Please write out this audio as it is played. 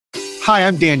Hi,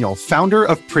 I'm Daniel, founder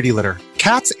of Pretty Litter.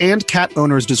 Cats and cat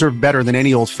owners deserve better than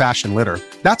any old-fashioned litter.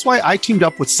 That's why I teamed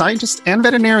up with scientists and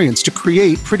veterinarians to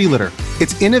create Pretty Litter.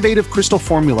 Its innovative crystal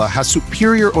formula has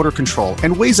superior odor control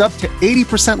and weighs up to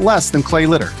 80% less than clay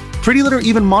litter. Pretty Litter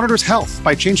even monitors health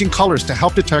by changing colors to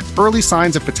help detect early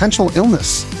signs of potential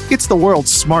illness. It's the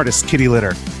world's smartest kitty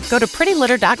litter. Go to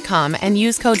prettylitter.com and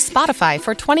use code SPOTIFY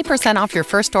for 20% off your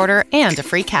first order and a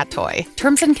free cat toy.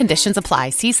 Terms and conditions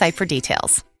apply. See site for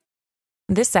details.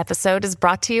 This episode is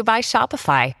brought to you by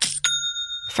Shopify.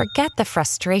 Forget the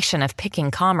frustration of picking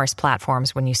commerce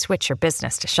platforms when you switch your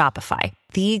business to Shopify,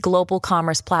 the global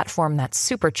commerce platform that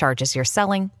supercharges your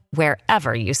selling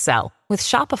wherever you sell. With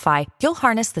Shopify, you'll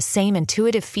harness the same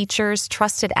intuitive features,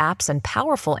 trusted apps, and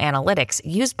powerful analytics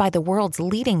used by the world's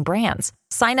leading brands.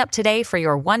 Sign up today for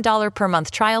your $1 per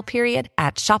month trial period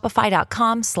at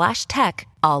shopify.com/tech,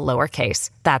 all lowercase.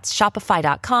 That's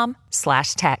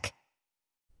shopify.com/tech.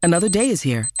 Another day is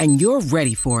here, and you're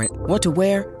ready for it. What to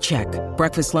wear? Check.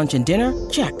 Breakfast, lunch, and dinner?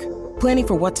 Check. Planning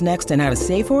for what's next and how to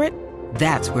save for it?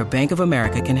 That's where Bank of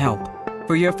America can help.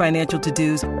 For your financial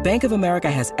to-dos, Bank of America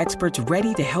has experts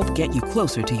ready to help get you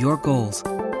closer to your goals.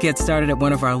 Get started at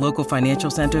one of our local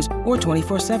financial centers or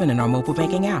 24/7 in our mobile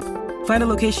banking app. Find a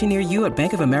location near you at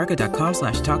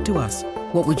bankofamerica.com/talktous.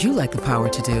 What would you like the power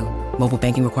to do? Mobile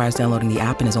banking requires downloading the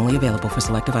app and is only available for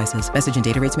select devices. Message and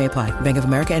data rates may apply. Bank of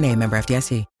America N.A., member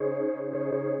FDIC.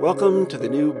 Welcome to the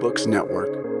New Books Network.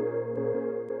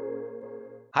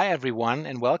 Hi, everyone,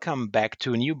 and welcome back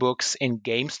to New Books in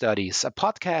Game Studies, a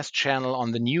podcast channel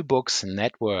on the New Books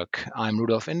Network. I'm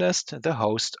Rudolf Inderst, the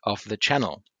host of the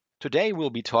channel. Today, we'll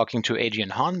be talking to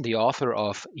Adrian Hon, the author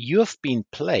of You've Been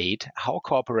Played: How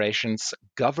Corporations,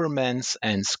 Governments,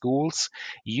 and Schools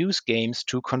Use Games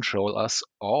to Control Us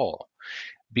All.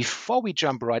 Before we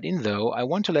jump right in, though, I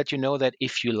want to let you know that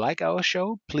if you like our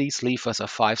show, please leave us a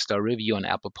 5-star review on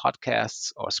Apple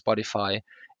Podcasts or Spotify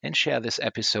and share this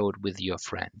episode with your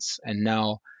friends. And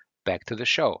now, back to the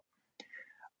show.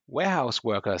 Warehouse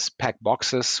workers pack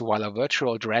boxes while a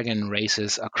virtual dragon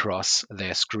races across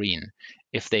their screen.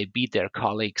 If they beat their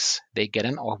colleagues, they get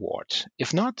an award.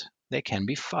 If not, they can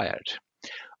be fired.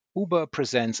 Uber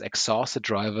presents exhausted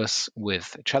drivers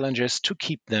with challenges to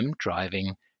keep them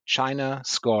driving. China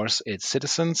scores its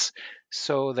citizens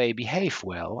so they behave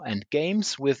well, and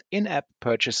games with in-app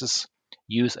purchases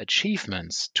use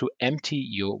achievements to empty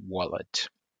your wallet.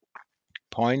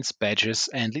 Points, badges,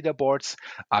 and leaderboards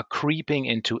are creeping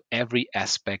into every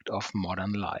aspect of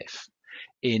modern life.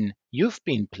 In You've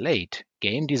Been Played,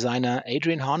 game designer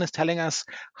Adrian Hon is telling us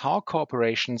how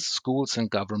corporations, schools, and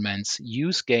governments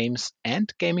use games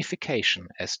and gamification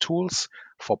as tools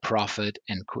for profit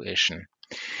and coercion.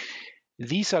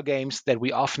 These are games that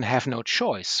we often have no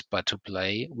choice but to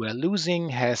play, where losing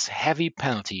has heavy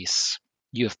penalties.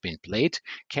 You've Been Played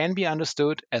can be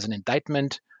understood as an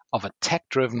indictment of a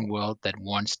tech-driven world that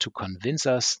wants to convince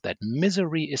us that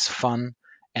misery is fun,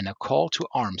 and a call to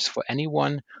arms for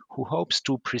anyone who hopes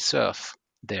to preserve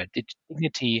their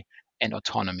dignity and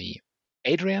autonomy.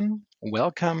 Adrian,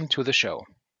 welcome to the show.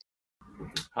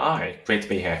 Hi, great to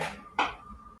be here.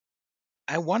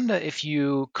 I wonder if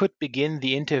you could begin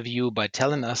the interview by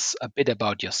telling us a bit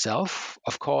about yourself,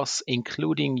 of course,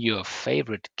 including your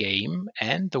favorite game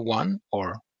and the one,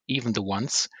 or even the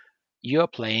ones, you're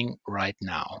playing right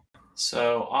now.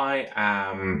 So I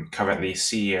am currently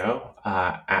CEO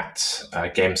at a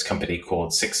games company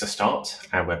called Sixer Start,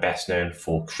 and we're best known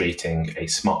for creating a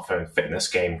smartphone fitness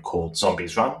game called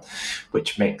Zombies Run,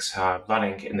 which makes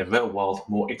running in the real world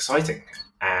more exciting.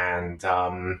 And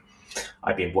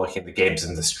I've been working in the games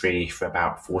industry for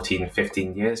about 14,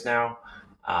 15 years now.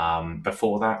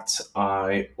 Before that,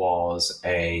 I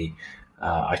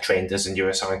trained as a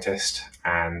neuroscientist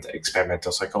and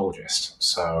experimental psychologist.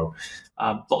 So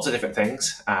lots of different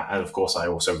things. And of course, I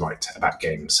also write about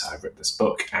games. I've written this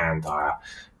book, and I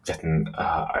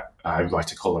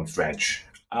write a column for Edge.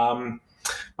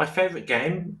 My favorite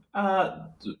game,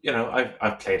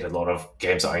 I've played a lot of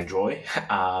games that I enjoy.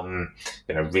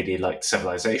 Really liked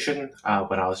Civilization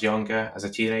when I was younger as a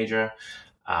teenager.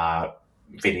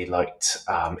 Really liked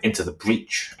Into the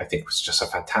Breach. I think it was just a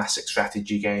fantastic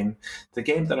strategy game. The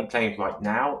game that I'm playing right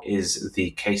now is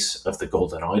The Case of the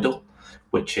Golden Idol,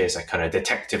 which is a kind of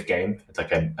detective game. It's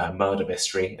like a murder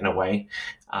mystery in a way,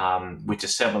 which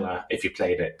is similar, if you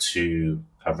played it, to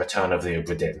Return of the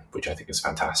Obra Dinn, which I think is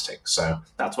fantastic. So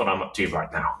that's what I'm up to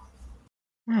right now.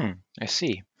 I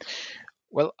see.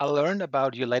 Well, I learned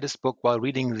about your latest book while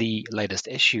reading the latest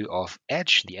issue of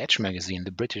Edge, the Edge magazine,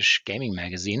 the British gaming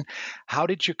magazine. How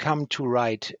did you come to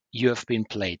write You Have Been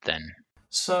Played then?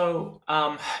 So,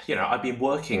 I've been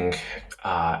working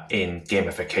in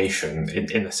gamification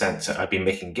in the sense that I've been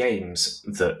making games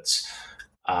that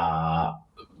uh,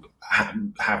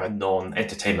 have a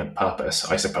non-entertainment purpose,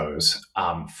 I suppose,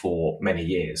 for many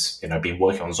years. I've been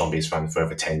working on Zombies Run for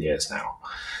over 10 years now.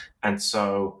 And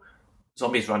so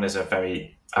Zombies Run is a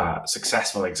very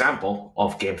successful example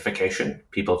of gamification.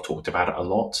 People have talked about it a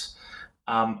lot.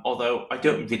 Although I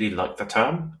don't really like the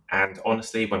term, and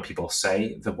honestly, when people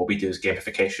say that what we do is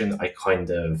gamification, I kind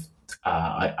of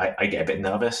I get a bit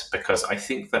nervous because I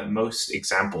think that most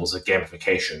examples of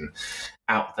gamification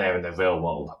out there in the real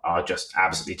world are just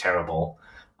absolutely terrible,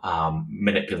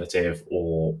 manipulative,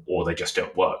 or they just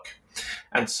don't work.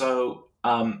 And so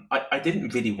I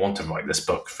didn't really want to write this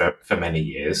book for many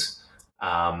years.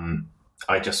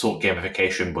 I just thought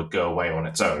gamification would go away on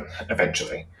its own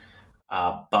eventually.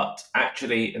 But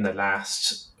actually, in the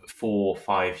last 4 or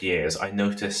 5 years, I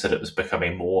noticed that it was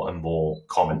becoming more and more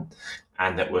common,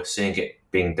 and that we're seeing it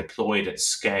being deployed at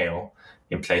scale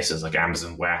in places like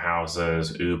Amazon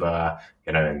warehouses, Uber,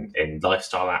 in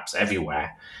lifestyle apps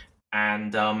everywhere.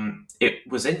 And it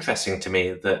was interesting to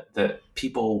me that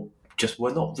people just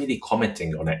were not really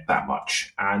commenting on it that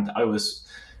much. And I was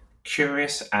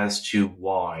curious as to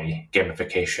why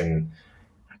gamification,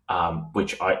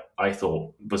 which I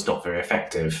thought was not very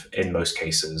effective in most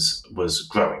cases, was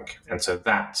growing. And so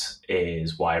that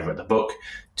is why I wrote the book,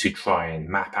 to try and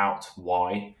map out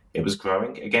why it was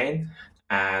growing again,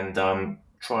 and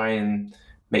try and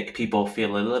make people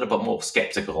feel a little bit more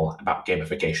skeptical about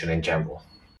gamification in general.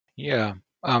 Yeah.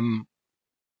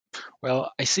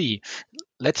 Well, I see.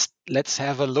 Let's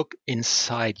have a look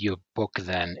inside your book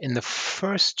then. In the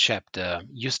first chapter,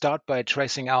 you start by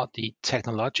tracing out the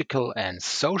technological and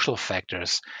social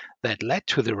factors that led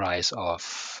to the rise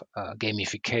of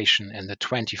gamification in the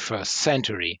 21st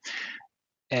century.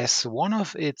 As one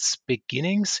of its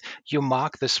beginnings, you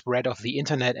mark the spread of the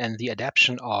internet and the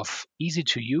adoption of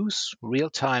easy-to-use,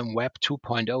 real-time Web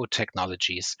 2.0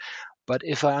 technologies. But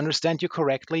if I understand you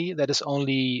correctly, that is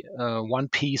only one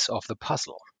piece of the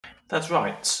puzzle. That's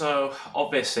right. So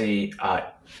obviously, a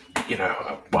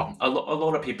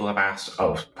lot of people have asked,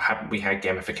 "Oh, haven't we had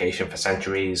gamification for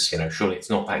centuries? Surely it's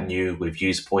not that new. We've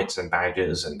used points and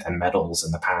badges and medals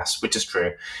in the past," which is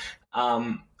true.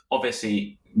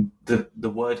 Obviously, the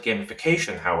word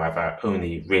gamification, however,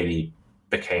 only really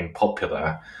became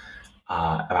popular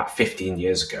about 15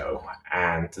 years ago,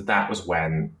 and that was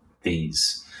when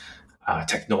these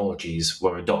technologies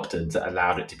were adopted that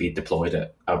allowed it to be deployed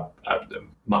at a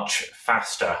much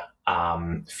faster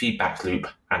feedback loop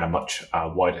and a much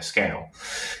wider scale.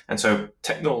 And so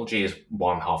technology is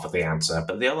one half of the answer,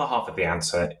 but the other half of the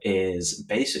answer is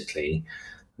basically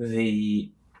the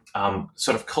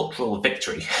sort of cultural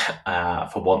victory,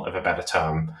 for want of a better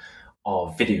term,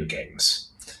 of video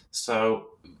games. So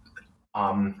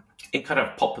in kind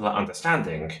of popular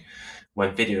understanding,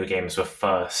 when video games were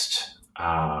first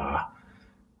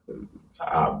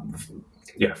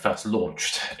first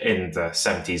launched in the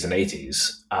 70s and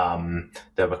 80s,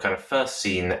 they were kind of first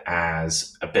seen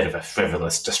as a bit of a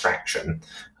frivolous distraction,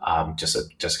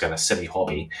 just kind of silly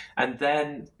hobby. And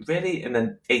then really in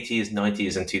the 80s,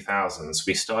 90s and 2000s,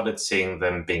 we started seeing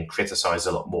them being criticized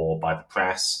a lot more by the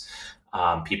press.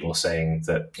 People saying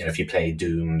that, if you play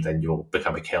Doom, then you'll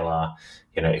become a killer.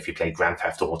 If you play Grand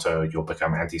Theft Auto, you'll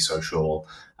become antisocial.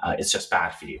 It's just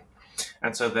bad for you.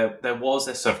 And so there was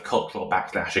this sort of cultural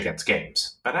backlash against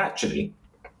games. But actually,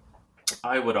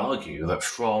 I would argue that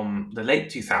from the late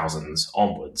 2000s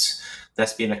onwards,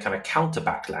 there's been a kind of counter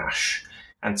backlash.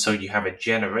 And so you have a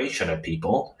generation of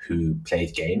people who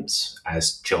played games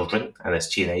as children and as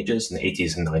teenagers in the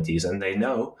 80s and 90s, and they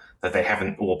know that they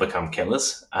haven't all become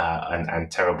killers and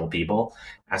terrible people.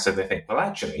 And so they think, well,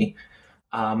 actually,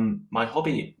 my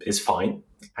hobby is fine,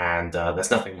 and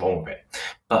there's nothing wrong with it.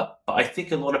 But I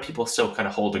think a lot of people still kind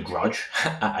of hold a grudge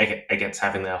against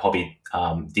having their hobby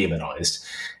demonized.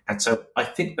 And so I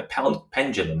think the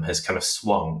pendulum has kind of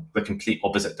swung the complete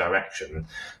opposite direction,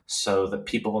 so that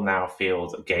people now feel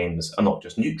that games are not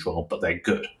just neutral, but they're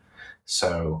good.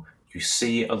 So you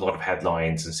see a lot of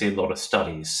headlines and see a lot of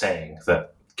studies saying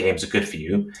that games are good for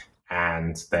you,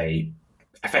 and they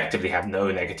effectively have no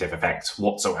negative effects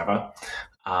whatsoever.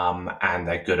 And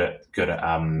they're good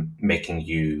at making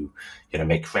you,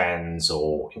 make friends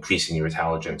or increasing your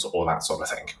intelligence, all that sort of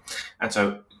thing. And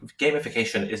so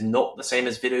gamification is not the same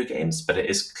as video games, but it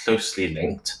is closely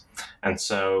linked. And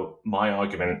so my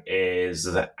argument is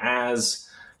that as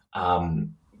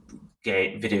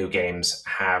video games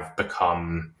have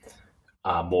become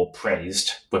more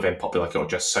praised within popular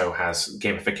culture, so has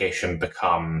gamification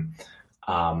become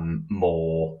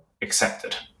more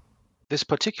accepted. This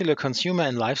particular consumer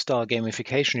and lifestyle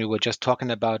gamification you were just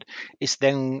talking about is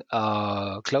then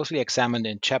closely examined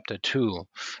in chapter 2.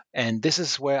 And this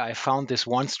is where I found this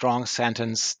one strong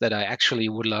sentence that I actually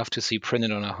would love to see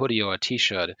printed on a hoodie or a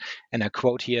t-shirt. And I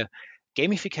quote here,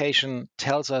 "Gamification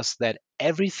tells us that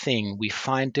everything we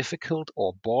find difficult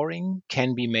or boring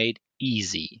can be made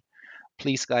easy."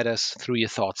 Please guide us through your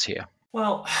thoughts here.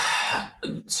 Well,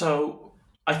 so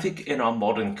I think in our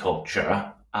modern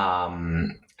culture,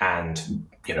 and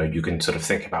you can sort of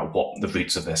think about what the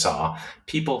roots of this are.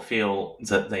 People feel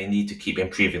that they need to keep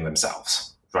improving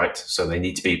themselves, right? So they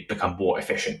need to become more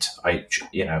efficient.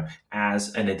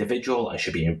 As an individual, I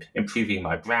should be improving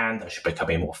my brand. I should be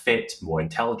becoming more fit, more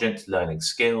intelligent, learning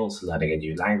skills, learning a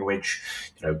new language,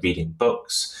 reading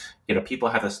books. People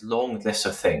have this long list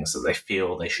of things that they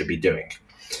feel they should be doing.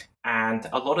 And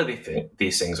a lot of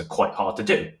these things are quite hard to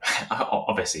do.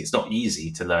 Obviously, it's not easy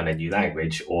to learn a new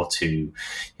language or to,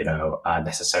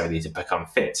 necessarily to become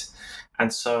fit.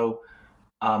 And so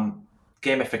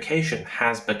gamification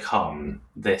has become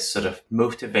this sort of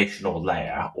motivational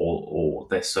layer or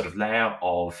this sort of layer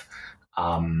of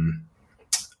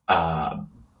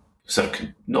sort of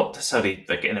not necessarily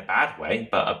like in a bad way,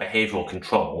 but a behavioral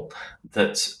control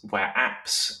where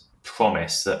apps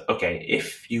promise that, okay,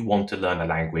 if you want to learn a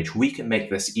language, we can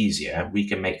make this easier. We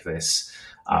can make this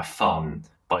fun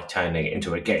by turning it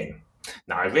into a game.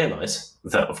 Now, I realize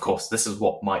that, of course, this is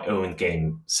what my own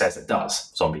game says it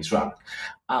does, Zombies Run.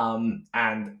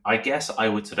 And I guess I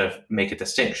would sort of make a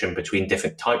distinction between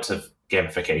different types of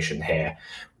gamification here,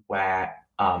 where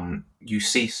you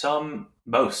see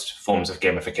most forms of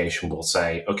gamification will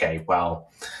say, okay,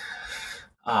 well,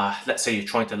 let's say you're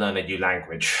trying to learn a new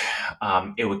language.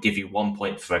 It would give you 1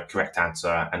 point for a correct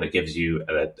answer, and it gives you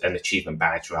an achievement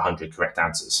badge for 100 correct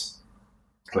answers.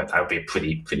 That would be a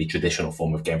pretty traditional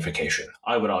form of gamification.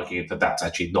 I would argue that that's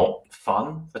actually not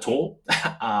fun at all.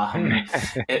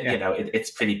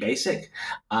 It's pretty basic.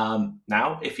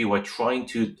 Now, if you were trying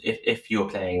to, if you were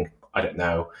playing, I don't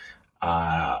know,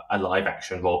 a live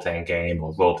action role-playing game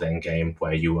or role-playing game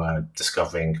where you were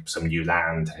discovering some new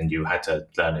land and you had to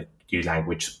learn a new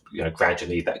language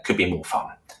gradually, that could be more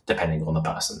fun depending on the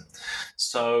person.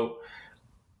 So,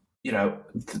 it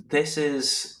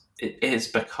has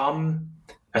become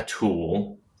a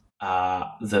tool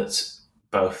that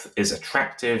both is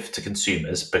attractive to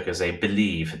consumers because they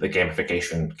believe that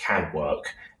gamification can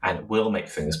work and will make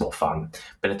things more fun,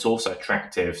 but it's also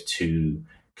attractive to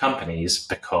companies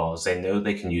because they know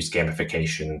they can use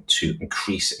gamification to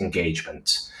increase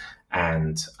engagement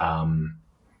and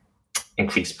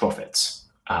increase profits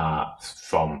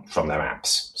from their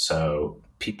apps. So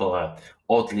people are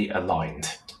oddly aligned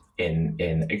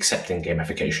in accepting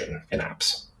gamification in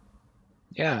apps.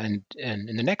 Yeah, and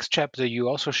in the next chapter, you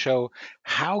also show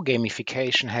how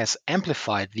gamification has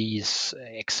amplified these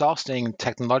exhausting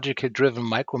technological-driven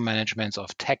micromanagements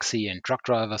of taxi and truck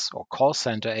drivers or call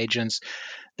center agents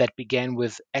that began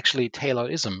with actually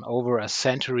Taylorism over a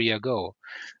century ago.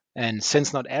 And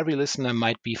since not every listener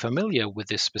might be familiar with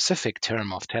this specific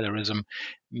term of Taylorism,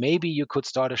 maybe you could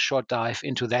start a short dive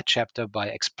into that chapter by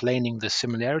explaining the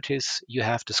similarities you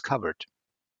have discovered.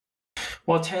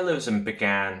 Well, Taylorism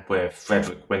began with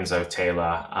Frederick Winslow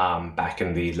Taylor back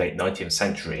in the late 19th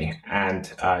century,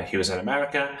 and he was in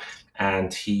America,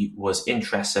 and he was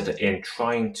interested in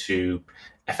trying to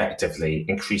effectively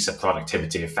increase the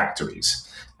productivity of factories.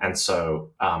 And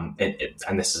so,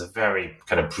 and this is a very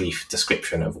kind of brief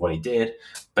description of what he did,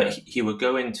 but he would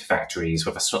go into factories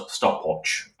with a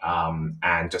stopwatch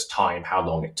and just time how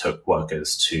long it took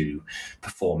workers to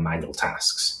perform manual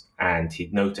tasks. And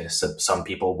he'd noticed that some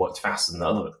people worked faster than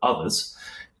others.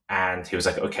 And he was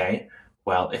like, okay,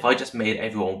 well, if I just made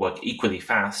everyone work equally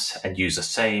fast and use the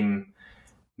same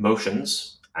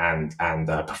motions and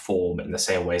perform in the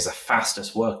same way as the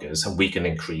fastest workers, and we can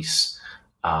increase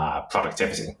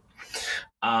productivity.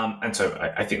 And so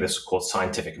I think this is called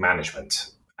scientific management.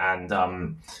 And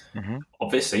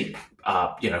obviously,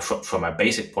 from a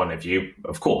basic point of view,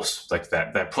 of course, like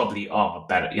there probably are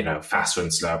better, faster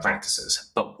and slower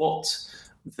practices. But what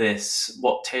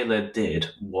Taylor did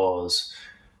was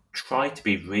try to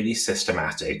be really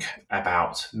systematic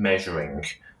about measuring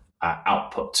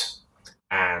output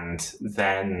and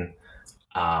then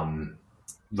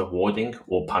rewarding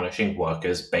or punishing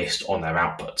workers based on their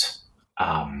output.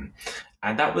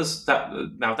 And that was that.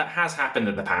 Now that has happened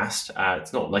in the past.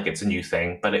 It's not like it's a new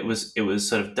thing, but it was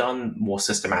sort of done more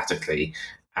systematically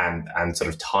and sort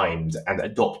of timed and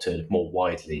adopted more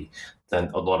widely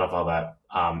than a lot of other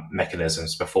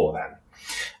mechanisms before then.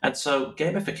 And so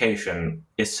gamification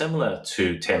is similar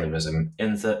to Taylorism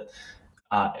in that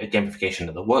gamification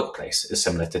at the workplace is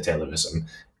similar to Taylorism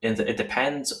in that it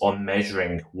depends on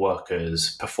measuring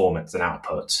workers' performance and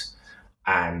output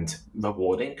and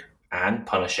rewarding and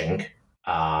punishing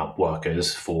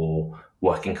workers for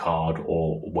working hard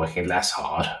or working less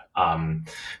hard.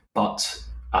 But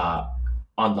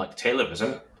unlike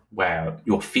Taylorism, where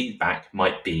your feedback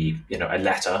might be, a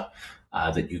letter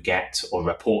that you get or a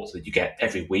report that you get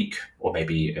every week or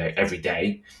maybe every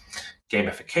day,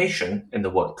 gamification in the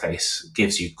workplace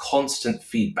gives you constant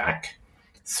feedback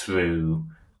through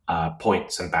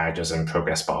points and badges and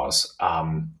progress bars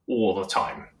all the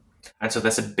time. And so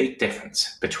there's a big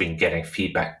difference between getting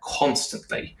feedback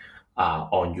constantly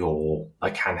on your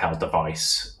handheld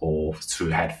device or through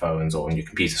headphones or on your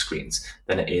computer screens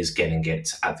than it is getting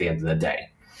it at the end of the day.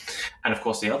 And of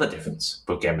course, the other difference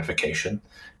with gamification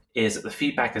is that the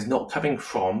feedback is not coming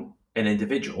from an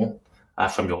individual,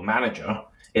 from your manager.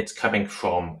 It's coming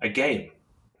from a game.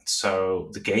 So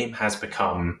the game has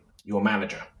become your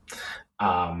manager.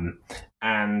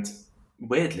 And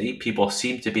weirdly, people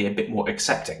seem to be a bit more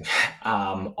accepting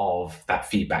of that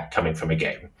feedback coming from a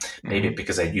game. Maybe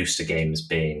because they're used to games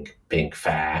being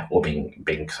fair or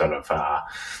being sort of,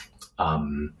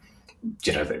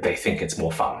 they think it's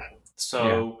more fun.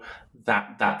 So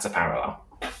that's a parallel.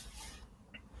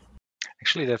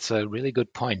 Actually, that's a really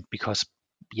good point because,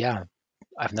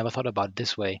 I've never thought about it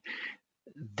this way.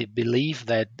 The belief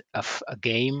that a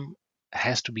game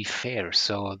has to be fair.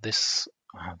 So this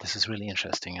is really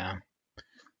interesting.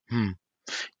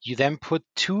 You then put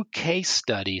 2 case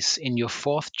studies in your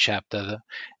 4th chapter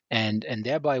and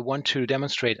thereby want to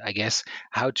demonstrate, I guess,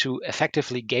 how to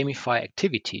effectively gamify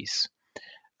activities.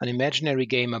 An imaginary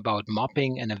game about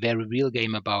mopping and a very real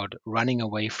game about running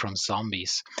away from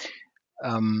zombies.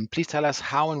 Please tell us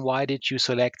how and why did you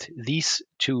select these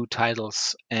 2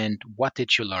 titles and what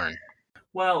did you learn?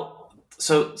 Well,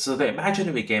 so the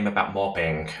imaginary game about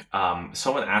mopping,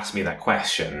 someone asked me that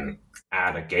question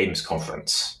at a games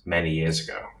conference many years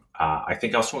ago. I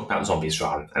think I was talking about Zombies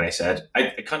Run, and I said,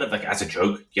 I kind of as a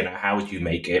joke, how would you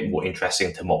make it more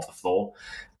interesting to mop the floor?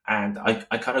 And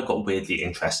I kind of got weirdly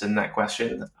interested in that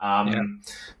question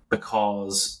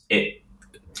because it,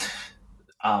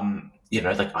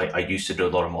 I used to do a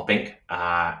lot of mopping,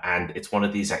 and it's one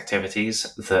of these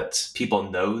activities that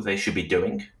people know they should be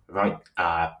doing, right?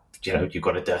 You've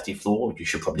got a dirty floor, you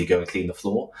should probably go and clean the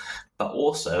floor. But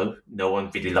also, no one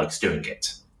really likes doing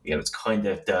it. It's kind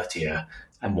of dirtier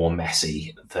and more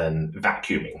messy than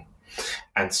vacuuming.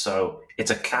 And so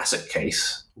it's a classic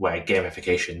case where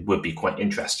gamification would be quite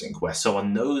interesting, where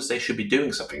someone knows they should be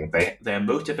doing something. They're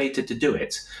motivated to do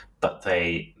it, but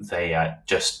they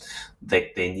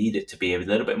need it to be a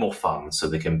little bit more fun so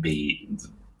they can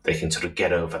sort of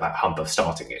get over that hump of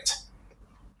starting it.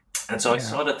 And so I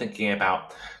started thinking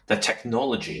about the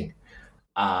technology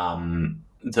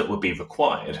that would be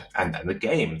required and the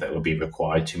game that would be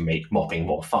required to make mopping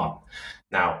more fun.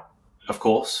 Now, of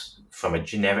course, from a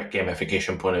generic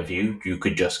gamification point of view, you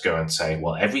could just go and say,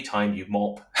 well, every time you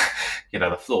mop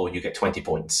the floor, you get 20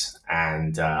 points.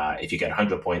 And if you get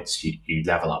 100 points, you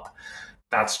level up.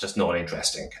 That's just not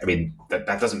interesting. I mean, that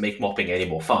doesn't make mopping any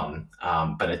more fun,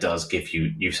 but it does give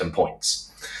you some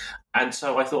points. And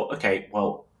so I thought, okay,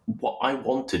 well, what I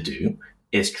want to do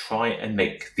is try and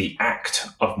make the act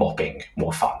of mopping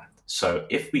more fun. So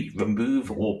if we remove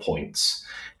all points,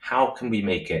 how can we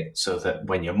make it so that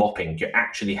when you're mopping, you're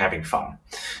actually having fun?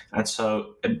 And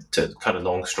so to cut a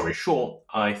long story short,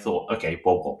 I thought, okay,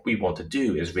 well, what we want to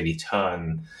do is really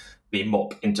turn the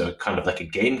mop into kind of like a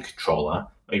game controller.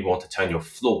 You want to turn your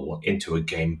floor into a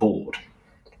game board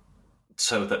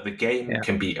so that the game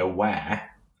can be aware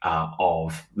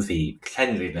of the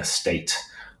cleanliness state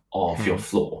of your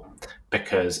floor.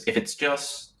 Because if it's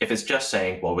just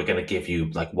saying, well, we're going to give you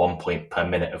like 1 point per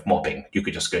minute of mopping, you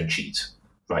could just go and cheat,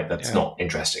 right? That's not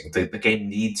interesting. The game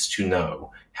needs to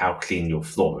know how clean your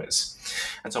floor is.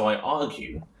 And so I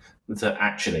argue that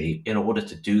actually, in order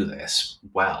to do this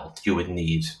well, you would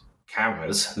need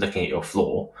cameras looking at your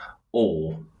floor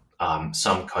or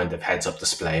some kind of heads-up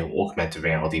display or augmented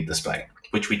reality display,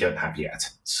 which we don't have yet.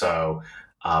 So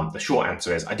the short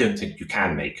answer is I don't think you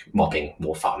can make mopping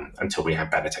more fun until we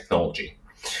have better technology.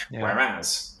 Yeah.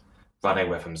 Whereas Running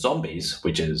Away from Zombies,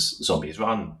 which is Zombies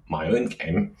Run, my own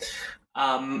game,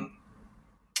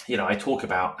 I talk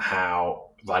about how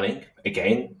running,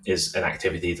 again, is an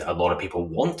activity that a lot of people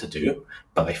want to do,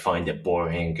 but they find it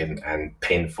boring and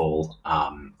painful,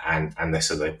 and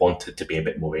so they want it to be a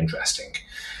bit more interesting.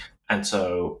 And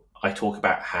so I talk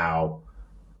about how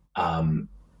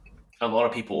a lot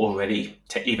of people already,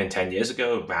 even 10 years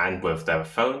ago, ran with their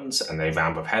phones and they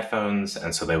ran with headphones.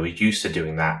 And so they were used to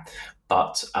doing that.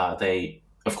 But they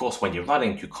of course, when you're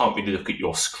running, you can't really look at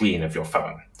your screen of your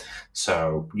phone.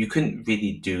 So you couldn't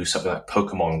really do something like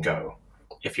Pokemon Go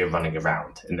if you're running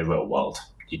around in the real world.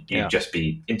 You'd just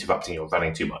be interrupting your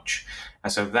running too much.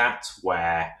 And so that's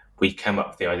where we came up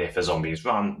with the idea for Zombies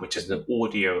Run, which is an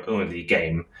audio-only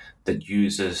game that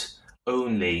uses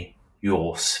only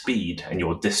your speed and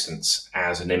your distance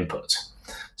as an input.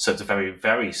 So it's a very,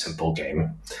 very simple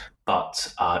game,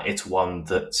 but it's one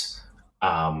that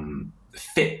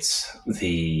fits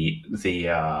the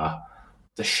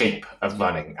shape of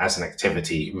running as an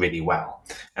activity really well.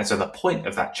 And so the point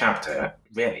of that chapter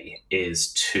really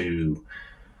is to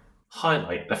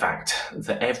highlight the fact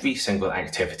that every single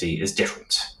activity is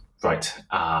different, right?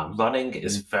 Running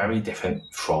is very different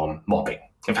from mopping.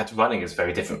 In fact, running is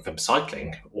very different from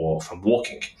cycling or from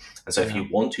walking. And so if you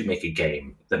want to make a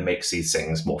game that makes these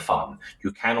things more fun,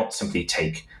 you cannot simply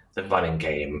take the running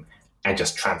game and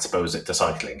just transpose it to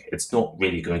cycling. It's not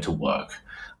really going to work.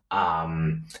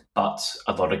 But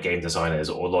a lot of game designers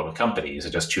or a lot of companies are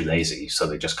just too lazy, so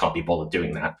they just can't be bothered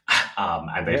doing that.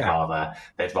 And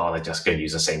they'd rather just go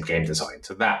use the same game design.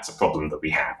 So that's a problem that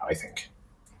we have, I think.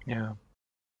 Yeah.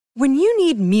 When you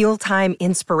need mealtime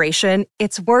inspiration,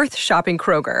 it's worth shopping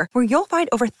Kroger, where you'll find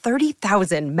over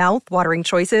 30,000 mouth-watering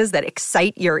choices that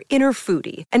excite your inner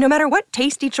foodie. And no matter what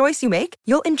tasty choice you make,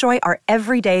 you'll enjoy our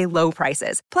everyday low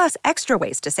prices, plus extra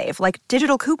ways to save, like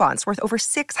digital coupons worth over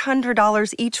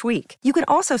 $600 each week. You can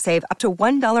also save up to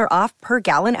 $1 off per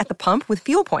gallon at the pump with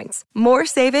fuel points. More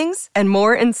savings and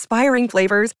more inspiring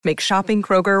flavors make shopping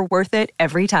Kroger worth it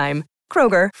every time.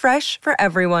 Kroger, fresh for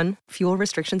everyone. Fuel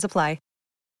restrictions apply.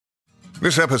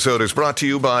 This episode is brought to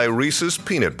you by Reese's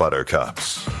Peanut Butter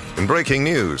Cups. In breaking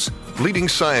news, leading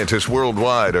scientists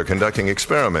worldwide are conducting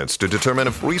experiments to determine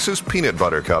if Reese's Peanut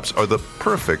Butter Cups are the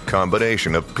perfect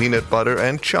combination of peanut butter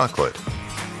and chocolate.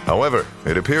 However,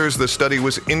 it appears the study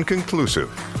was inconclusive,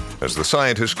 as the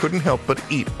scientists couldn't help but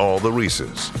eat all the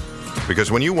Reese's. Because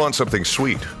when you want something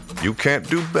sweet, you can't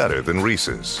do better than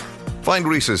Reese's. Find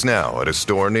Reese's now at a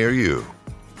store near you.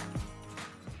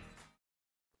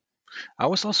 I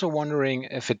was also wondering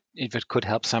if it could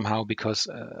help somehow, because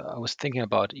I was thinking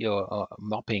about your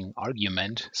mopping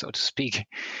argument, so to speak,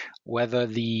 whether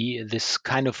this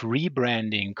kind of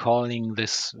rebranding, calling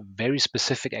this very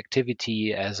specific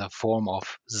activity as a form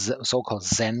of so-called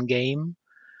Zen game,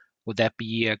 would that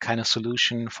be a kind of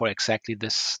solution for exactly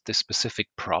this specific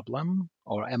problem,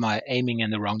 or am I aiming in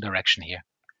the wrong direction here?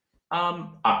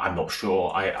 I'm not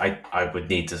sure. I would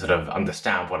need to sort of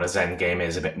understand what a Zen game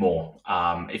is a bit more.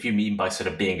 If you mean by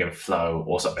sort of being in flow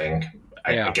or something,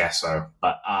 I guess so.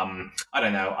 But I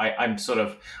don't know. I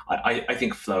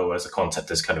think flow as a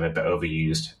concept is kind of a bit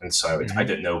overused, and so I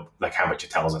don't know like how much it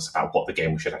tells us about what the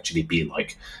game should actually be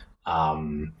like.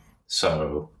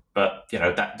 But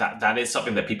that is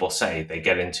something that people say they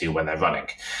get into when they're running.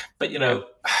 But you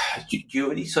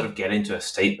really sort of get into a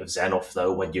state of Zen or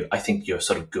flow when I think you're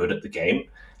sort of good at the game.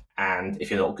 And if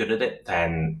you're not good at it,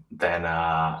 then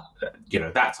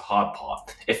that's a hard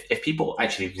part. If people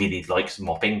actually really like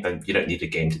mopping, then you don't need a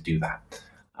game to do that.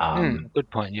 Good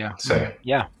point. Yeah. So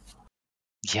yeah,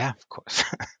 of course.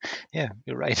 Yeah,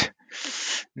 you're right.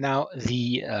 Now,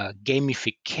 the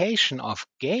gamification of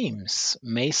games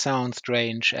may sound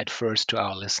strange at first to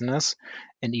our listeners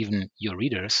and even your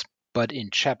readers, but in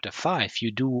Chapter 5,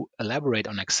 you do elaborate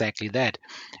on exactly that.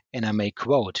 And I may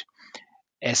quote,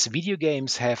 "As video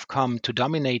games have come to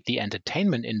dominate the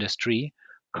entertainment industry,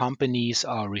 companies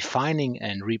are refining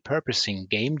and repurposing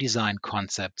game design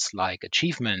concepts like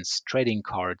achievements, trading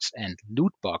cards, and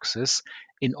loot boxes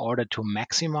in order to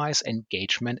maximize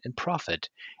engagement and profit,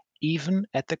 even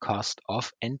at the cost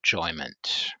of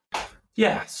enjoyment."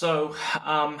 Yeah, so,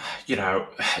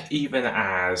 even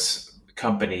as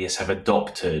companies have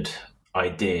adopted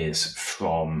ideas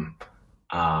from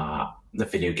the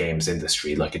video games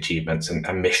industry, like achievements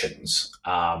and missions,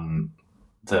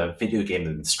 the video game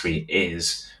industry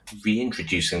is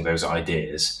reintroducing those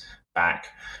ideas back.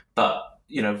 But,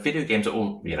 video games are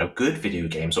all, good video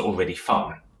games are already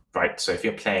fun, right? So if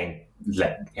you're playing,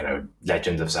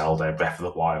 Legend of Zelda, Breath of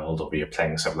the Wild, or you're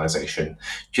playing Civilization,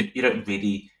 you don't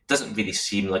really, it doesn't really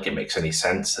seem like it makes any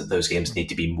sense that those games need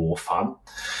to be more fun.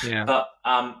 Yeah. But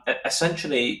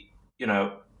essentially,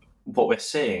 what we're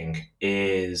seeing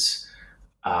is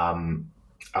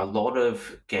a lot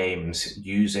of games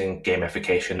using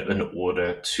gamification in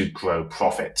order to grow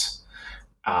profit.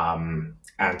 And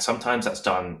sometimes that's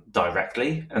done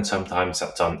directly, and sometimes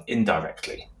that's done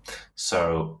indirectly.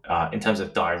 So in terms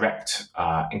of direct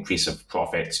increase of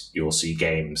profit, you'll see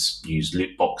games use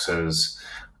loot boxes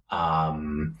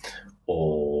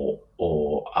or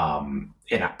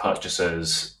in-app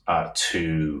purchases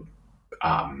to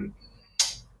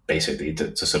basically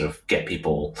to sort of get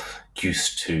people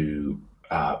used to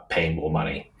paying more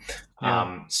money.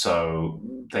 So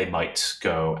they might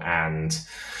go and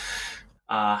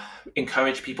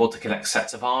encourage people to collect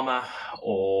sets of armor,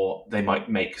 or they might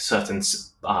make certain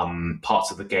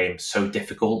parts of the game so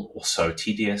difficult or so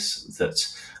tedious that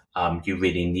you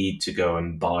really need to go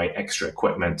and buy extra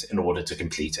equipment in order to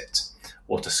complete it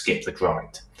or to skip the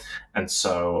grind. And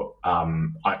so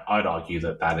I'd argue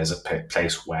that is a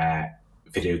place where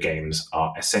video games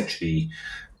are essentially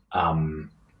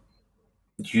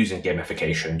using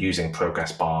gamification, using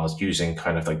progress bars, using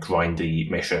kind of like grindy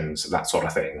missions, that sort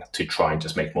of thing, to try and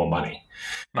just make more money.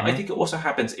 But I think it also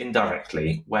happens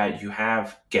indirectly, where you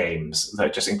have games that are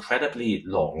just incredibly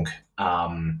long.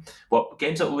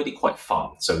 Games that are really quite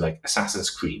fun. So like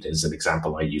Assassin's Creed is an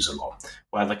example I use a lot,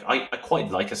 where like I quite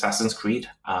like Assassin's Creed,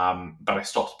 but I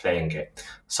stopped playing it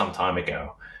some time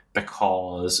ago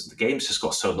because the games just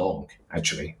got so long,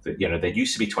 actually. That, they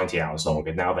used to be 20 hours long,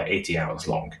 and now they're 80 hours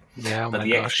long. Yeah, but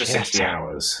the extra 60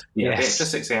 hours, the extra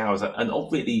 60 hours are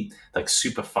not really like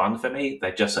super fun for me.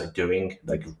 They're just like doing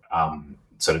like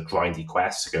sort of grindy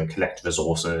quests to go and collect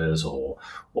resources or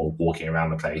walking around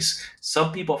the place.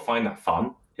 Some people find that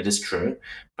fun. It is true,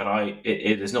 but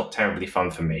it is not terribly fun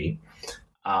for me.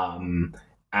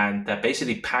 And they're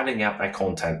basically padding out their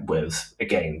content with,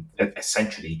 again,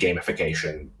 essentially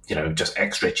gamification, just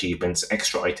extra achievements,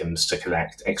 extra items to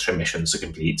collect, extra missions to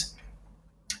complete,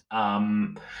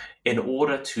 in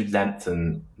order to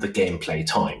lengthen the gameplay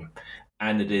time.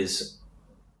 And it is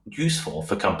useful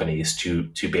for companies to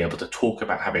be able to talk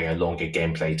about having a longer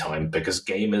gameplay time, because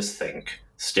gamers think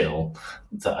still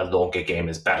that a longer game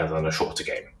is better than a shorter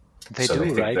game. They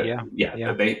do, right?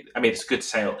 It's good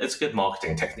it's good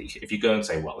marketing technique. If you go and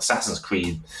say, well, Assassin's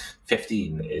Creed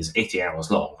 15 is 80 hours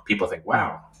long, people think,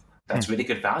 wow, that's really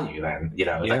good value then.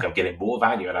 Like I'm getting more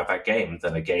value out of that game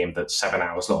than a game that's 7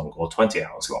 hours long or 20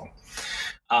 hours long.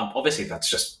 Obviously, that's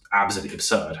just absolutely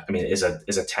absurd. I mean, is a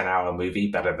 10-hour movie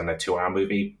better than a 2-hour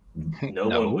movie? No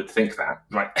one would think that,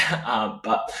 right?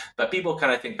 But people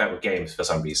kind of think that with games for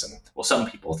some reason, or some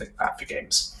people think that for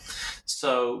games.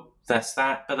 So there's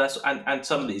that, but and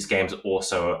some of these games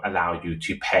also allow you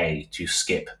to pay to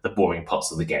skip the boring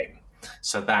parts of the game.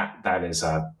 So that is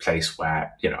a place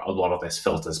where a lot of this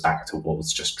filters back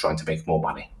towards just trying to make more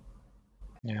money.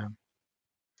 Yeah.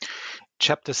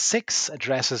 Chapter 6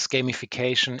 addresses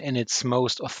gamification in its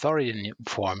most authoritarian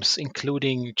forms,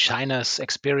 including China's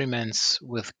experiments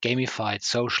with gamified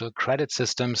social credit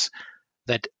systems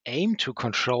that aim to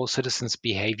control citizens'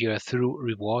 behavior through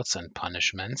rewards and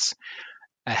punishments.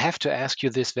 I have to ask you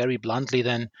this very bluntly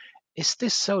then. Is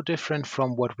this so different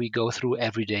from what we go through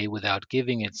every day without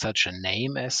giving it such a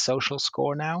name as social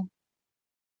score now?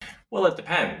 Well, it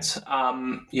depends.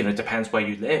 It depends where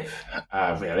you live,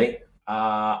 really.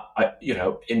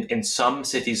 In some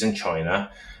cities in China,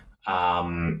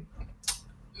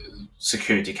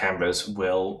 security cameras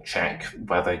will check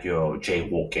whether you're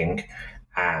jaywalking,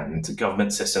 and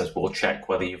government systems will check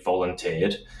whether you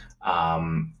volunteered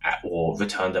or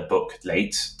returned a book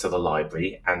late to the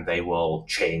library, and they will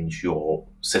change your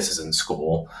citizen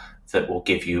score that will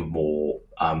give you more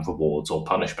rewards or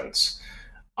punishments.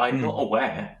 I'm not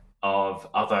aware of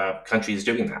other countries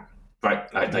doing that, right?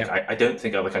 I don't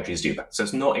think other countries do that. So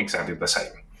it's not exactly the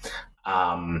same.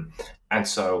 And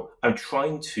so I'm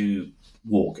trying to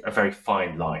walk a very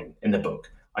fine line in the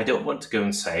book. I don't want to go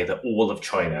and say that all of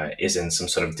China is in some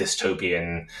sort of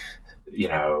dystopian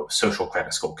social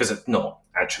credit score, because it's not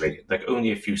actually. Like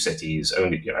only a few cities,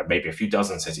 maybe a few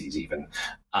dozen cities even,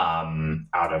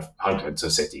 out of hundreds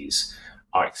of cities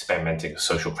are experimenting with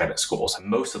social credit scores, and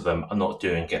most of them are not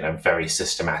doing it in a very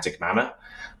systematic manner.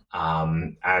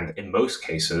 And in most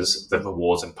cases, the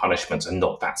rewards and punishments are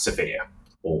not that severe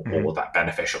or that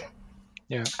beneficial.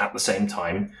 Yeah. At the same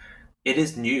time, it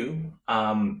is new.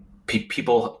 Governments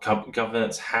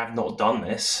have not done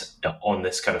this on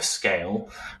this kind of scale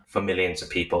for millions of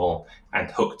people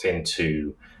and hooked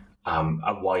into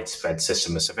a widespread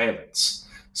system of surveillance.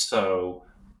 So,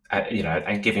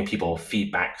 and giving people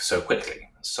feedback so quickly.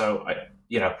 So,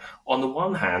 on the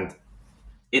one hand,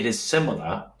 it is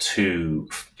similar to,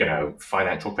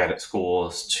 financial credit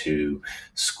scores, to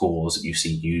scores that you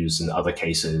see used in other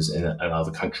cases in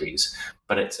other countries,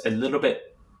 but it's a little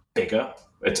bit bigger.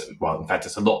 In fact,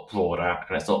 it's a lot broader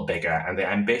and it's a lot bigger, and the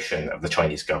ambition of the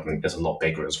Chinese government is a lot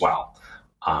bigger as well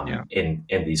in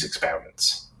these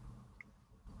experiments.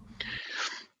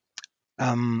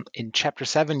 In Chapter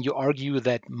 7, you argue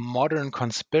that modern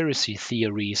conspiracy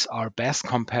theories are best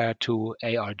compared to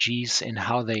ARGs in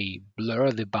how they blur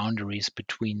the boundaries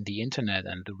between the internet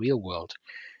and the real world.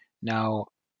 Now,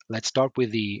 Let's start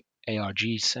with the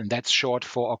ARGs, and that's short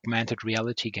for augmented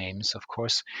reality games, of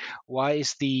course. Why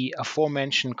is the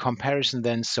aforementioned comparison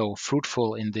then so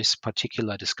fruitful in this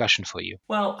particular discussion for you?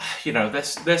 Well,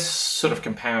 this sort of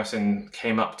comparison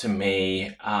came up to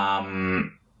me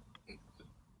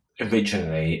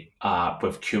originally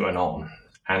with QAnon.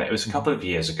 And it was a couple of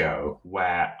years ago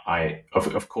where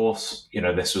of course,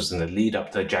 this was in the lead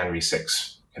up to the January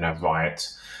 6th, riot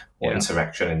or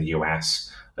insurrection in the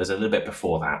US. It was a little bit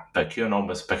before that, but QAnon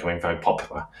was becoming very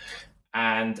popular.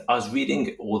 And I was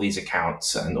reading all these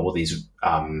accounts and all these,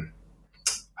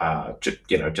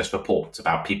 just reports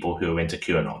about people who are into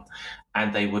QAnon.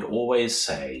 And they would always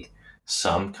say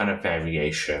some kind of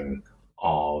variation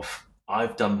of,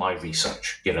 I've done my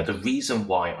research. The reason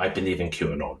why I believe in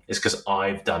QAnon is because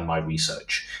I've done my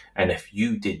research. And if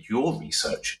you did your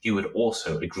research, you would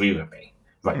also agree with me.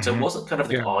 Right. Mm-hmm. So it wasn't kind of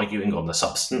arguing on the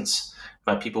substance.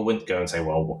 But people wouldn't go and say,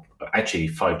 well, actually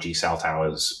 5G cell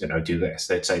towers, do this.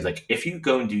 They'd say, like, if you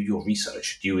go and do your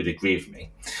research, you would agree with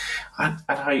me. And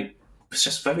I was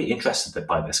just very interested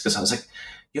by this because I was like,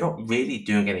 you're not really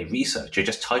doing any research. You're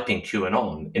just typing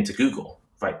QAnon into Google.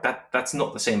 Right, that's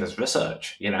not the same as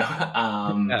research,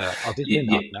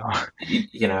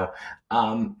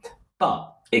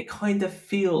 but it kind of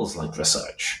feels like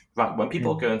research, right? When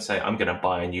people go and say, I'm going to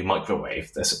buy a new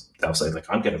microwave, they'll say, like,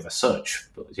 I'm going to research,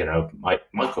 my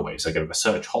microwaves, I'm going to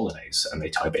research holidays, and they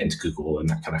type it into Google, and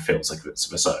that kind of feels like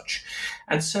it's research.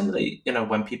 And similarly,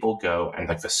 when people go and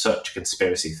like research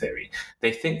conspiracy theory,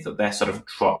 they think that they're sort of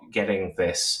getting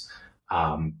this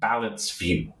balanced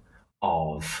view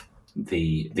of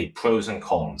the pros and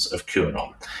cons of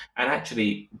QAnon. And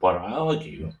actually, what I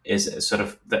argue is sort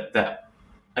of that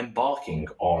embarking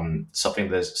on something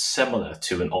that's similar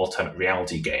to an alternate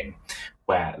reality game,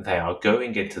 where they are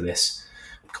going into this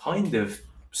kind of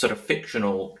sort of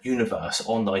fictional universe,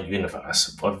 online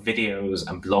universe of videos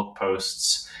and blog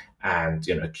posts and,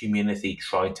 community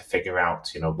trying to figure out,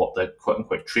 what the quote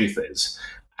unquote truth is.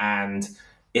 And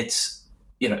it's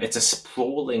a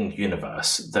sprawling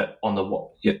universe that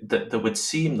that would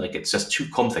seem like it's just too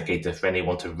complicated for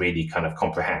anyone to really kind of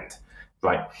comprehend,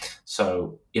 right?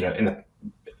 So,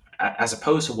 as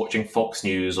opposed to watching Fox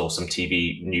News or some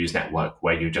TV news network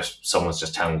where someone's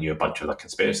just telling you a bunch of like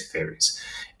conspiracy theories,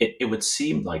 it would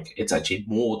seem like it's actually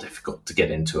more difficult to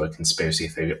get into a conspiracy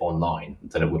theory online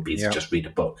than it would be to just read a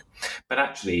book. But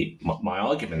actually, my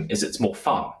argument is it's more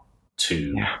fun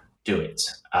to do it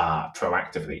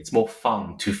proactively. It's more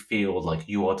fun to feel like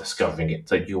you are discovering it,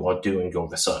 that you are doing your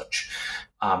research.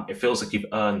 It feels like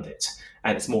you've earned it.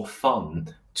 And it's more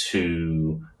fun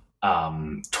to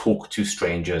talk to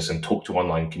strangers and talk to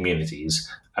online communities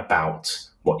about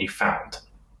what you found.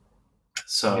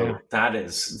 So that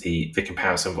is the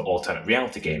comparison with alternate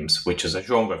reality games, which is a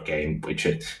genre of game which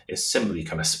is similarly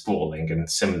kind of sprawling and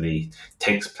similarly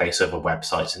takes place over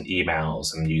websites and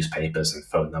emails and newspapers and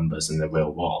phone numbers in the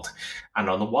real world. And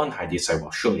on the one hand, you say,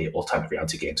 well, surely alternate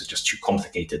reality games are just too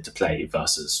complicated to play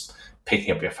versus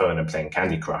picking up your phone and playing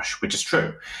Candy Crush, which is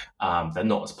true. They're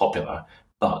not as popular,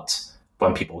 but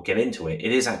when people get into it,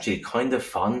 it is actually kind of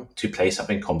fun to play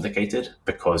something complicated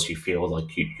because you feel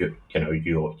like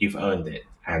you've earned it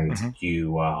and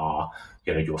you are,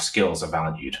 your skills are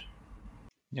valued.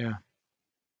 Yeah.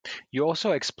 You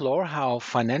also explore how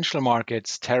financial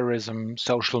markets, terrorism,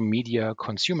 social media,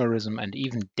 consumerism, and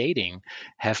even dating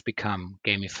have become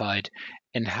gamified,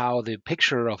 and how the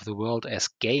picture of the world as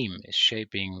game is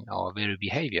shaping our very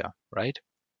behavior, right?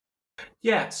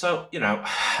 Yeah, so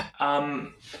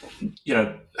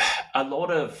a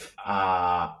lot of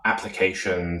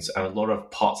applications and a lot of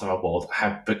parts of our world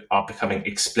are becoming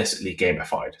explicitly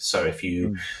gamified. So if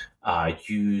you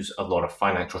use a lot of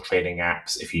financial trading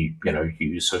apps, if you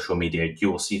use social media,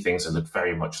 you will see things that look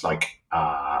very much like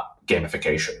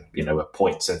gamification. With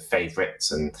points and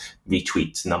favorites and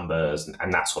retweet numbers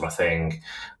and that sort of thing,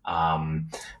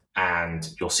 and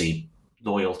you'll see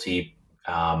loyalty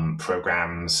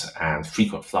programs and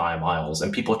frequent flyer miles,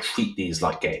 and people treat these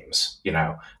like games, and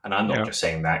I'm not just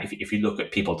saying that. If you look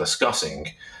at people discussing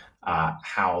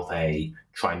how they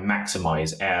try and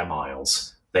maximize air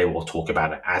miles, they will talk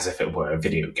about it as if it were a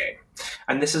video game.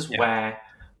 And this is where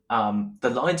the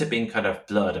lines are being kind of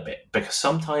blurred a bit, because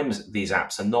sometimes these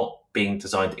apps are not being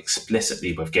designed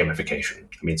explicitly with gamification.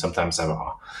 I mean, sometimes there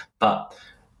are, but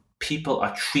people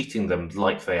are treating them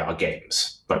like they are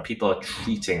games, right? People are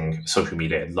treating social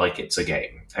media like it's a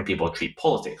game, and people treat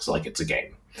politics like it's a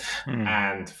game,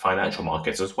 and financial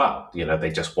markets as well. They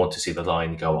just want to see the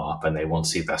line go up and they want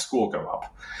to see their score go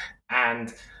up.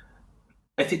 And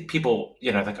I think people,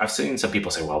 like I've seen some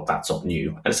people say, well, that's not new.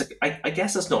 And it's like, I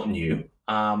guess it's not new.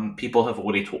 People have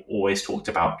always talked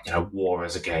about, war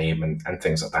as a game and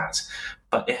things like that.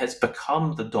 But it has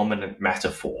become the dominant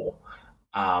metaphor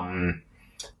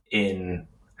in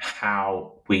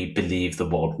how we believe the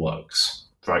world works,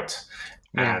 right?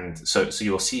 Yeah. And so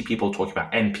you'll see people talking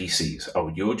about NPCs. Oh,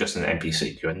 you're just an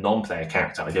NPC. You're a non-player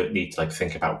character. I don't need to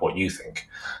think about what you think.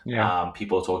 Yeah.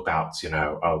 People talk about,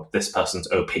 oh, this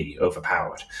person's OP,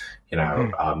 overpowered.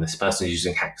 This person's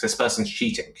using hacks. This person's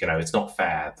cheating. It's not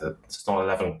fair. It's not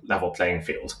a level playing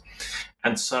field.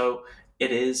 And so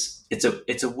it's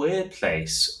a weird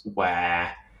place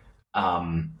where,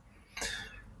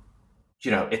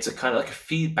 it's a kind of like a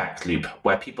feedback loop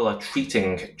where people are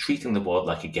treating the world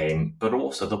like a game, but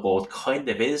also the world kind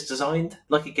of is designed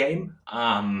like a game.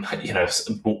 More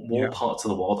parts of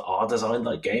the world are designed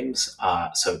like games,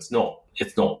 so it's not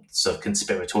sort of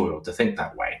conspiratorial to think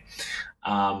that way.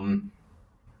 And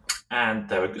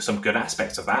there are some good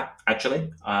aspects of that,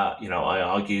 actually. I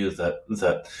argue that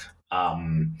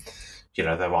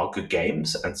there are good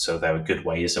games, and so there are good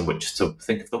ways in which to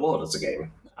think of the world as a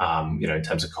game. In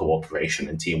terms of cooperation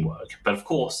and teamwork, but of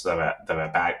course there are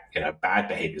bad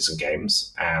behaviors in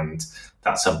games, and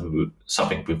that's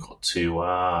something we've got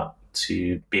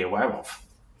to be aware of.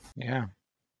 Yeah,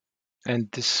 and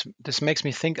this makes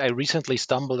me think. I recently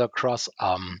stumbled across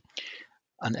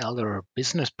an elder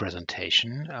business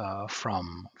presentation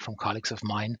from colleagues of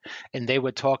mine, and they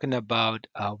were talking about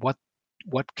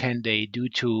what can they do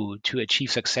to achieve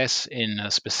success in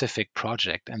a specific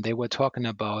project, and they were talking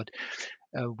about.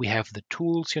 We have the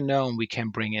tools, and we can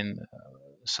bring in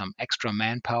some extra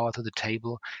manpower to the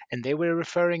table. And they were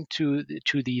referring to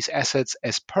these assets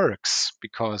as perks,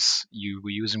 because you were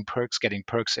using perks, getting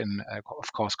perks in,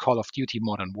 of course, Call of Duty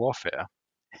Modern Warfare.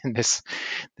 And this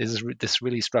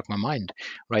really struck my mind,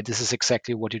 right? This is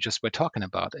exactly what you just were talking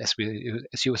about, as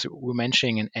you were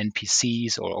mentioning in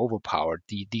NPCs or overpowered.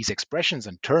 These expressions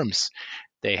and terms,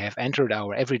 they have entered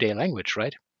our everyday language,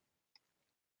 right?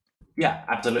 Yeah,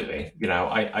 absolutely.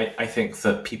 I think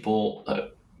that people,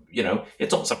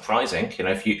 it's not surprising.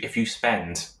 If you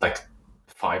spend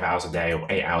 5 hours a day or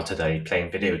 8 hours a day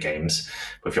playing video games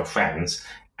with your friends,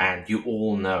 and you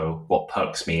all know what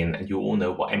perks mean, and you all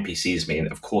know what NPCs mean,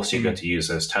 of course you're going to use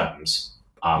those terms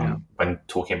when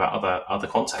talking about other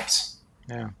concepts.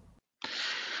 Yeah.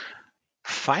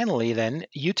 Finally, then,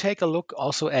 you take a look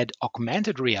also at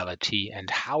augmented reality and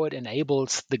how it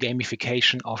enables the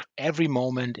gamification of every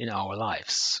moment in our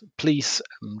lives. Please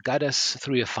guide us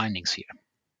through your findings here.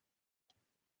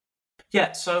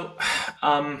 Yeah, so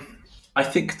I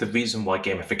think the reason why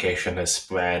gamification has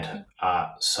spread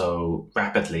so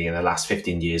rapidly in the last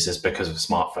 15 years is because of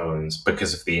smartphones,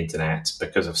 because of the internet,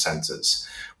 because of sensors.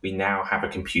 We now have a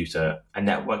computer, a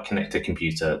network-connected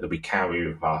computer that we carry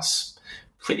with us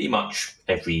pretty much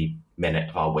every minute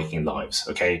of our waking lives,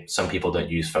 okay? Some people don't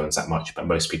use phones that much, but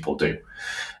most people do.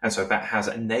 And so that has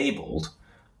enabled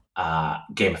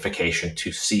gamification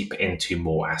to seep into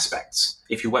more aspects.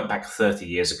 If you went back 30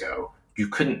 years ago, you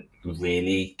couldn't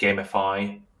really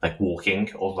gamify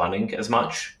walking or running as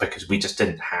much because we just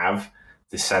didn't have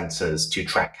the sensors to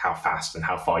track how fast and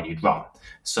how far you'd run.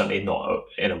 Certainly not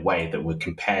in a way that would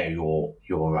compare your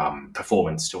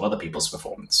performance to other people's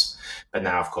performance. But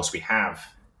now, of course, we have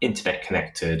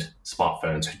internet-connected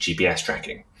smartphones with GPS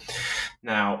tracking.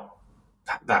 Now,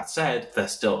 that said,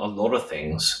 there's still a lot of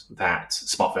things that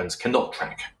smartphones cannot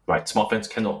track, right? Smartphones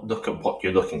cannot look at what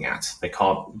you're looking at. They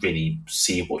can't really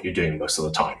see what you're doing most of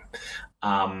the time.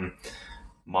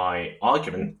 My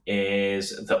argument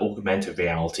is that augmented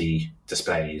reality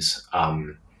displays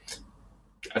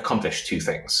accomplish two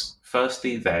things.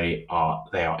 Firstly, they are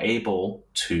able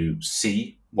to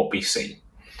see what we see.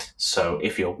 So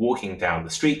if you're walking down the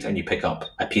street and you pick up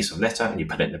a piece of litter and you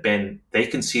put it in the bin, they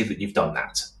can see that you've done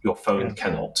that. Your phone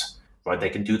cannot, right? They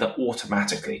can do that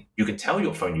automatically. You can tell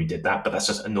your phone you did that, but that's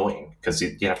just annoying because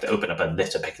you have to open up a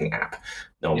litter picking app.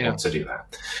 No one wants to do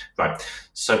that, right?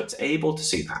 So it's able to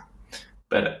see that.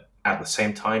 But at the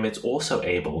same time, it's also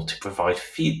able to provide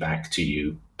feedback to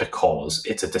you because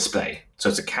it's a display. So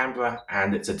it's a camera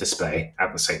and it's a display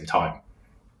at the same time.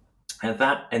 And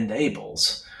that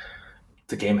enables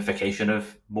the gamification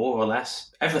of more or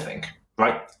less everything,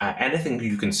 right? Anything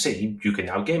you can see, you can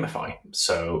now gamify.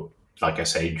 So, like I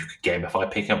say, you could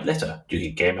gamify picking up litter. You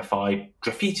could gamify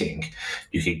graffitiing.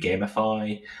 You could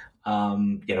gamify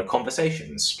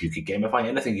conversations. You could gamify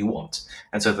anything you want.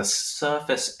 And so the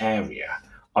surface area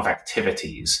of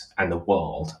activities and the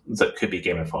world that could be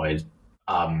gamified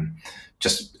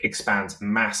just expands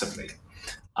massively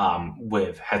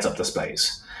with heads-up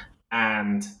displays.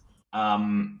 And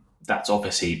that's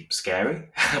obviously scary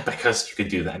because you can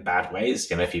do that in bad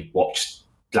ways. If you've watched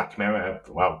Black Mirror,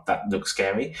 well, that looks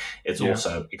scary. It's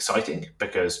also exciting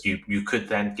because you could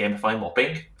then gamify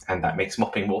mopping, and that makes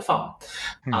mopping more fun.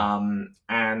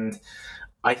 And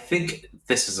I think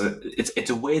this is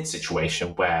it's a weird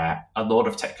situation where a lot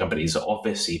of tech companies are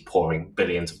obviously pouring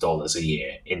billions of dollars a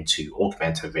year into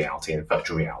augmented reality and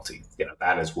virtual reality.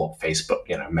 That is what Facebook,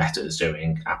 Meta is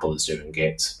doing, Apple is doing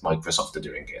it, Microsoft are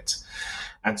doing it.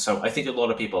 And so I think a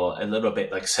lot of people are a little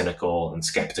bit cynical and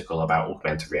skeptical about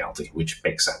augmented reality, which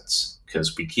makes sense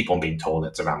because we keep on being told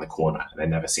it's around the corner and it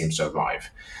never seems to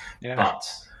arrive. Yeah. But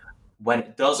when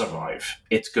it does arrive,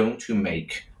 it's going to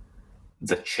make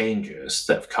the changes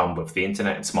that have come with the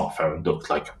internet and smartphone look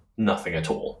like nothing at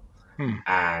all.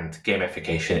 And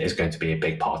gamification is going to be a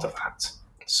big part of that.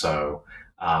 So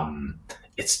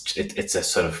it's a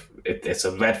sort of it's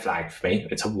a red flag for me.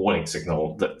 It's a warning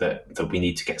signal that we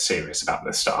need to get serious about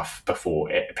this stuff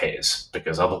before it appears,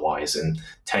 because otherwise in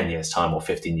 10 years time or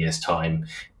 15 years time,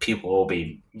 people will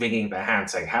be wringing their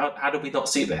hands saying, how did we not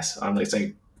see this? And they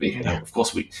say, of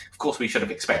course we should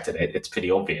have expected it. It's pretty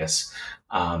obvious.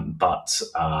 But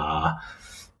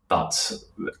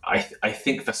I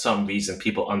think for some reason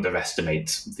people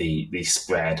underestimate the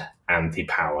spread and the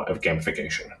power of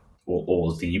gamification,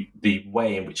 or the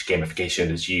way in which gamification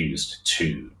is used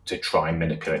to try and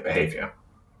manipulate behavior.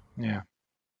 Yeah.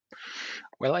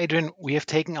 Well, Adrian, we have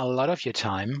taken a lot of your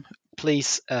time.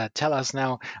 Please tell us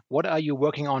now, what are you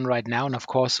working on right now? And of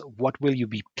course, what will you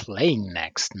be playing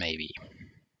next, maybe?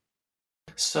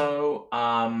 So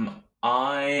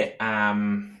I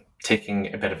am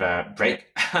taking a bit of a break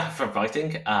from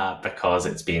writing because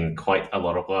it's been quite a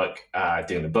lot of work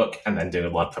doing the book and then doing a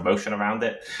lot of promotion around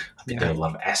it. I've been doing a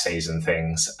lot of essays and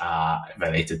things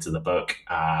related to the book.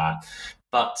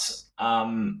 But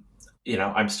I'm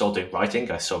still doing writing.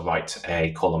 I still write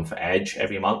a column for Edge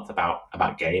every month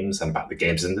about games and about the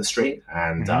games industry.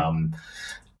 And I'm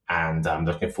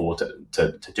looking forward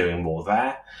to doing more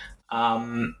there.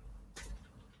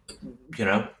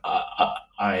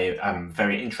 I am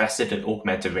very interested in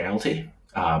augmented reality.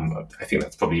 I think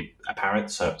that's probably apparent.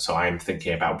 So I'm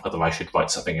thinking about whether I should write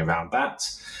something around that.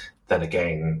 Then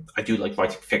again, I do like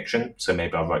writing fiction, so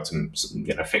maybe I'll write some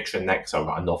fiction next. I'll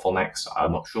write a novel next.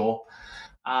 I'm not sure.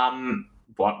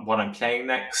 What I'm playing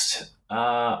next,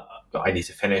 I need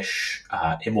to finish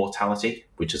Immortality,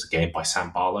 which is a game by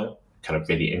Sam Barlow. Kind of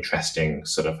really interesting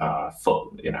sort of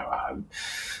full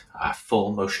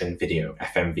motion video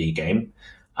FMV game,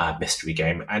 mystery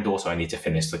game, and also I need to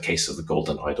finish The Case of the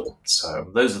Golden Idol.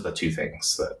 So those are the two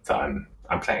things that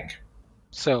I'm playing.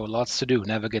 So lots to do,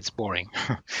 never gets boring.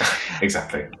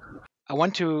 Exactly. I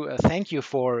want to thank you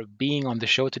for being on the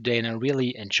show today, and I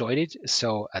really enjoyed it.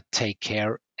 So take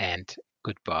care and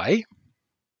goodbye.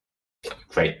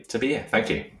 Great to be here. Thank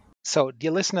you. So, dear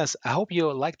listeners, I hope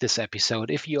you liked this episode.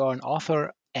 If you are an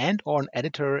author and or an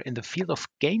editor in the field of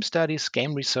game studies,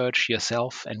 game research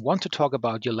yourself, and want to talk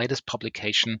about your latest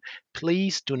publication,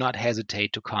 please do not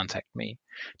hesitate to contact me.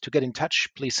 To get in touch,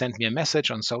 please send me a message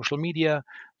on social media.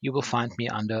 You will find me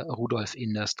under Rudolf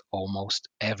Inderst almost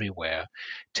everywhere.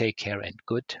 Take care and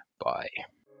goodbye.